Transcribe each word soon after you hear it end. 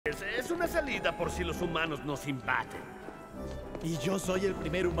Es una salida por si los humanos nos invaden. Y yo soy el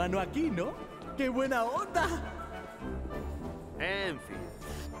primer humano aquí, ¿no? ¡Qué buena onda! En fin,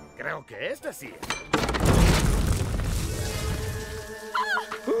 creo que este sí es.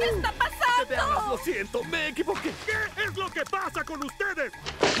 ¿Qué está pasando? De veras, lo siento, me equivoqué. ¿Qué es lo que pasa con ustedes?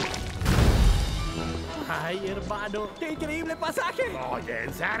 ¡Ay, hermano! ¡Qué increíble pasaje! Oye,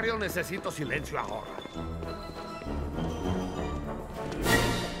 en serio, necesito silencio ahora.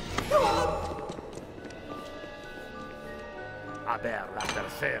 A ver, la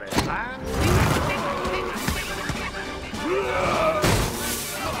tercera está...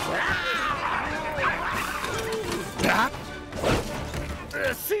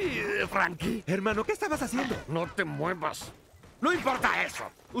 Sí, Frankie. Hermano, ¿qué estabas haciendo? No te muevas. No importa eso.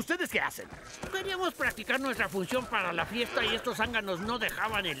 ¿Ustedes qué hacen? Queríamos practicar nuestra función para la fiesta y estos zánganos no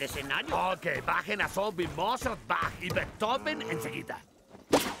dejaban el escenario. Ok, bajen a Zombie, Mozart, Bach y Beethoven enseguida.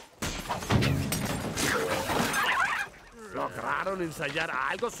 ¿Lograron ensayar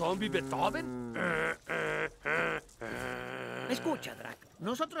algo, Zombie, Beethoven? Escucha, Drac.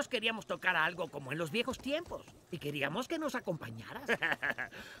 Nosotros queríamos tocar algo como en los viejos tiempos. Y queríamos que nos acompañaras.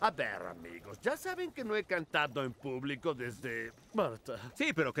 A ver, amigos, ya saben que no he cantado en público desde... Marta.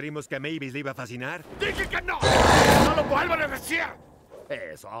 Sí, pero creímos que a Mavis le iba a fascinar. ¡Dije que no! ¡No lo vuelvan a decir!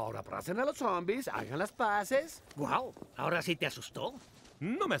 Eso, ahora abracen a los zombies, hagan las paces. Wow, ahora sí te asustó.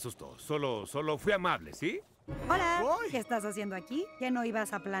 No me asustó, solo fui amable, ¿sí? Hola, Uy. ¿qué estás haciendo aquí? ¿Que no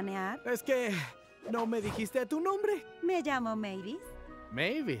ibas a planear? Es que... ¿no me dijiste tu nombre? Me llamo Mavis.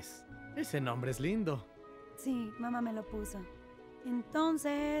 Mavis. Ese nombre es lindo. Sí, mamá me lo puso.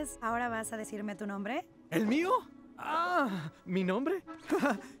 Entonces, ¿ahora vas a decirme tu nombre? ¿El mío? Ah, ¿mi nombre?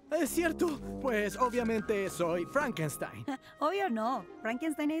 Es cierto, pues obviamente soy Frankenstein. Obvio no.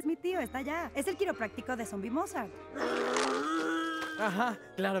 Frankenstein es mi tío, está allá. Es el quiropráctico de Zombie Mozart. Ajá,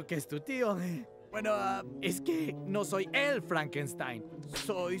 claro que es tu tío. Bueno, es que no soy el Frankenstein.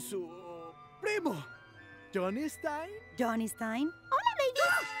 Soy su primo. ¿Johnnystein? Johnnystein.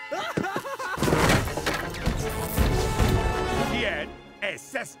 ¡Hola, ¿Quién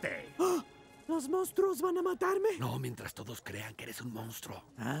es este? ¡Ah! ¿Los monstruos van a matarme? No, mientras todos crean que eres un monstruo.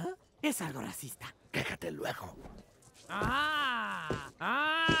 ¿Ah? Es algo racista. Quéjate luego.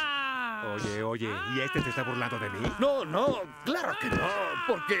 Oye, ¿y este te está burlando de mí? No, claro que no,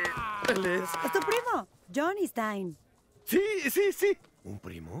 porque él es... baby! ¡Es tu primo! Johnnystein. Sí. ¿Un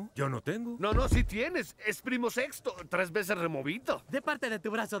primo? Yo no tengo. No, sí tienes. Es primo sexto, 3 veces removido. De parte de tu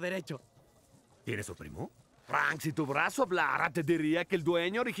brazo derecho. ¿Tienes un primo? Frank, si tu brazo hablara, te diría que el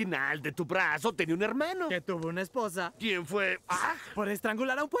dueño original de tu brazo tenía un hermano. Que tuvo una esposa ¿Quién fue? ¡Ah! por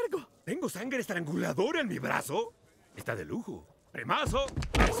estrangular a un puerco. ¿Tengo sangre estranguladora en mi brazo? Está de lujo. Primazo,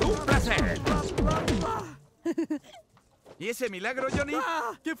 es un placer. ¿Y ese milagro, Johnny?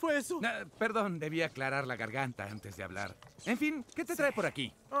 ¡Ah! ¿Qué fue eso? Perdón, debí aclarar la garganta antes de hablar. En fin, ¿qué te trae por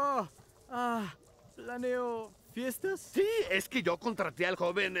aquí? ¿Planeo fiestas? Sí, es que yo contraté al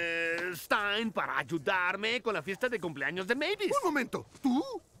joven Stein para ayudarme con la fiesta de cumpleaños de Mavis. Un momento, ¿tú?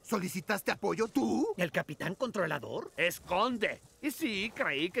 ¿Solicitaste apoyo tú? ¿El capitán controlador? Es conde. Y sí,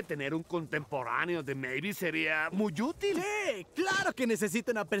 creí que tener un contemporáneo de Mavis sería muy útil. Sí, claro que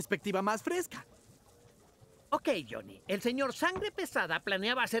necesito una perspectiva más fresca. Ok, Johnny. El señor Sangre Pesada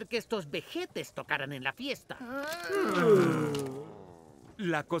planeaba hacer que estos vejetes tocaran en la fiesta.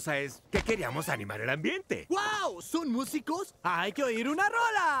 La cosa es que queríamos animar el ambiente. ¡Wow! ¿Son músicos? ¡Hay que oír una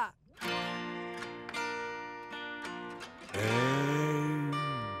rola!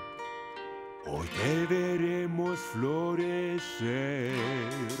 Hoy te veremos florecer.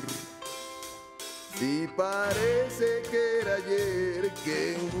 Si parece que era ayer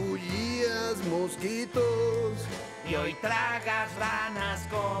que engullías mosquitos. Y hoy tragas ranas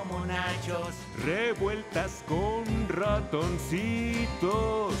como nachos. Revueltas con ratoncitos.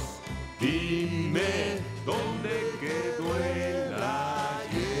 Dime dónde quedó el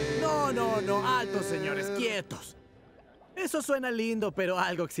ayer. No, altos, señores, quietos. Eso suena lindo, pero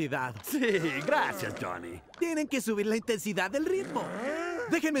algo oxidado. Sí, gracias, Johnny. Tienen que subir la intensidad del ritmo.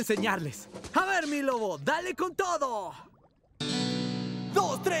 Déjenme enseñarles. A ver, mi lobo, dale con todo.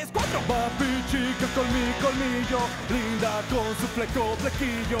 2, 3, 4. Papi chica con mi colmillo, linda con su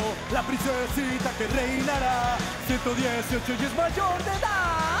flequillo, la princesita que reinará, 118 y es mayor de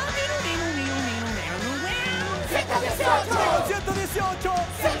edad. 118. 118.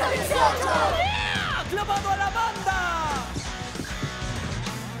 118. ¡Clavado a la banda!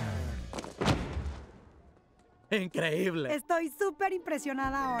 Increíble. Estoy súper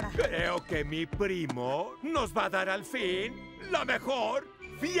impresionada ahora. Creo que mi primo nos va a dar al fin la mejor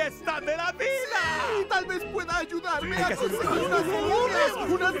fiesta de la vida. Y tal vez pueda ayudarme a Hay que hacer conseguir unas flores,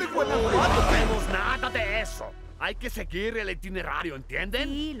 unas de Guanajuato. No vemos nada de eso. Hay que seguir el itinerario, ¿entienden?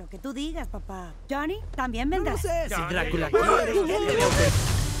 Sí, lo que tú digas, papá. Johnny, también vendrá. No sé si Ya, Drácula ya, ya. quiere. Él debe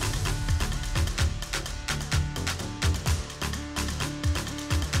ausentarse.